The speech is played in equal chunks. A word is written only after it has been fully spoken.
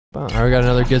All right, we got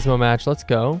another Gizmo match. Let's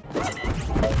go.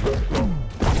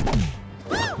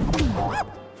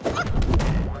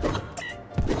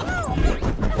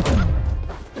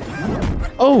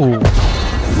 Oh!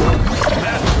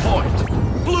 Match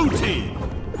point, blue team.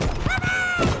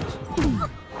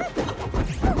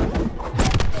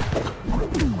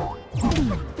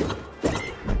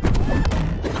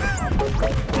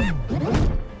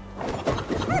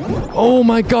 Oh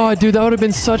my god, dude, that would have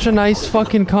been such a nice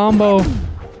fucking combo.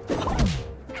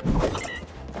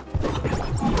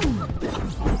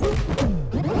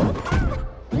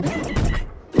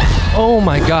 Oh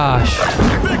my gosh.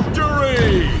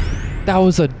 Victory! That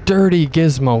was a dirty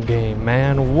Gizmo game,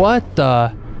 man. What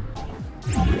the?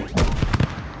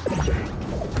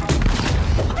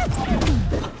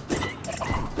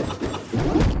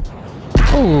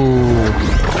 Ooh.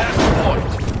 Match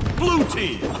point, blue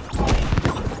team.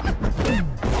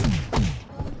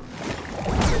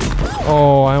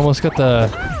 Oh, I almost got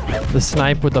the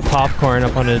snipe with the popcorn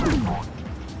up on it.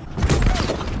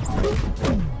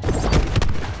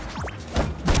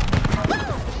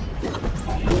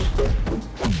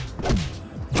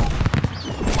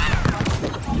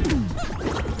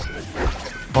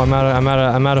 Oh,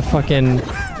 I'm out of fucking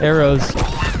arrows.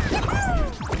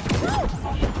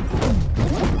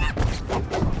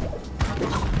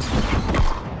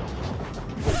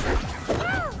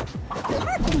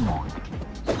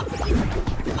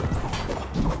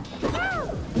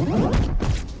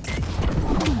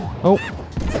 Oh,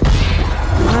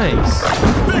 nice.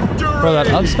 Victory! Bro, that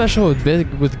up special with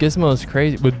Gizmo is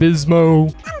crazy. With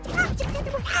Gizmo.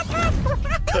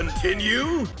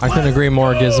 Continue. I couldn't agree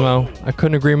more, Gizmo. I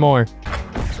couldn't agree more.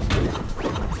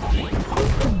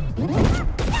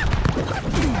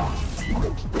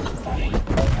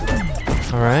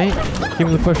 All right,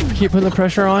 keep putting the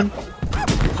pressure on.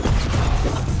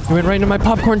 You went right into my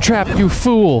popcorn trap, you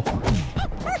fool.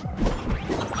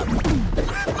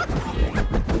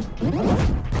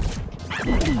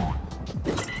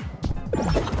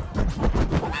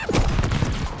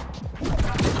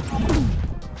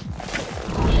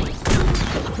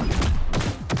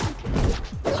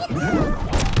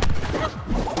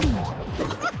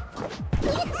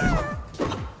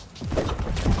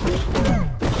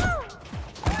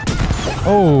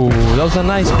 Oh, that was a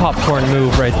nice popcorn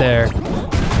move right there.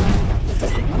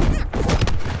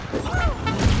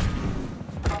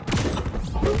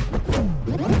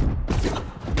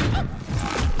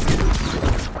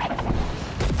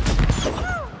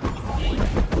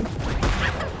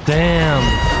 Damn.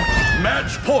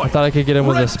 Match point. I thought I could get him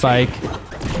with a spike.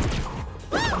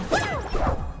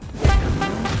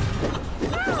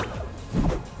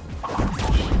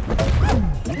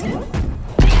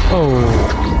 Oh.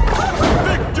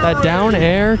 That down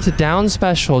air to down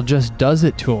special just does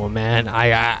it to him, man.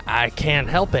 I can't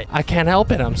help it. I can't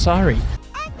help it. I'm sorry.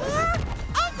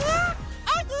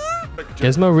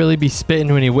 Gizmo really be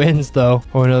spitting when he wins, though.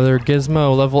 Oh, another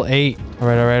Gizmo, level 8. All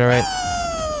right, all right, all right.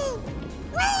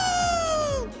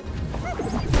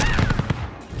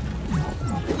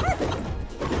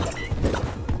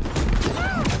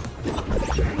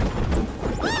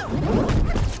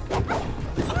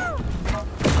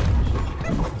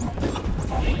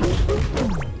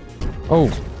 Oh.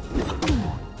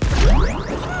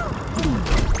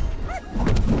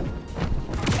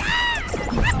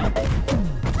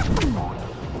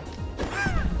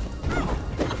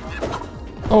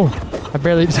 Oh, I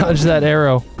barely dodged that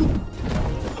arrow.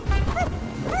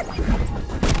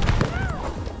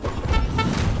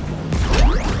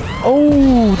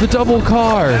 Oh, the double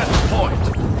car.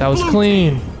 That was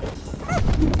clean.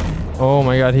 Oh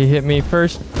my god, he hit me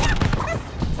first.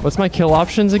 What's my kill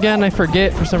options again? I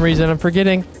forget for some reason. I'm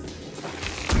forgetting.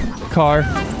 Car.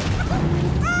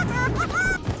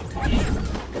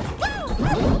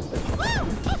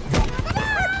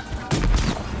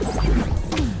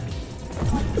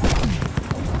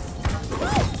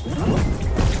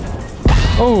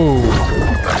 Oh.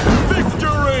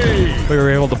 Victory! We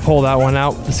were able to pull that one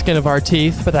out with the skin of our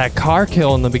teeth, but that car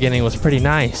kill in the beginning was pretty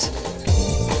nice.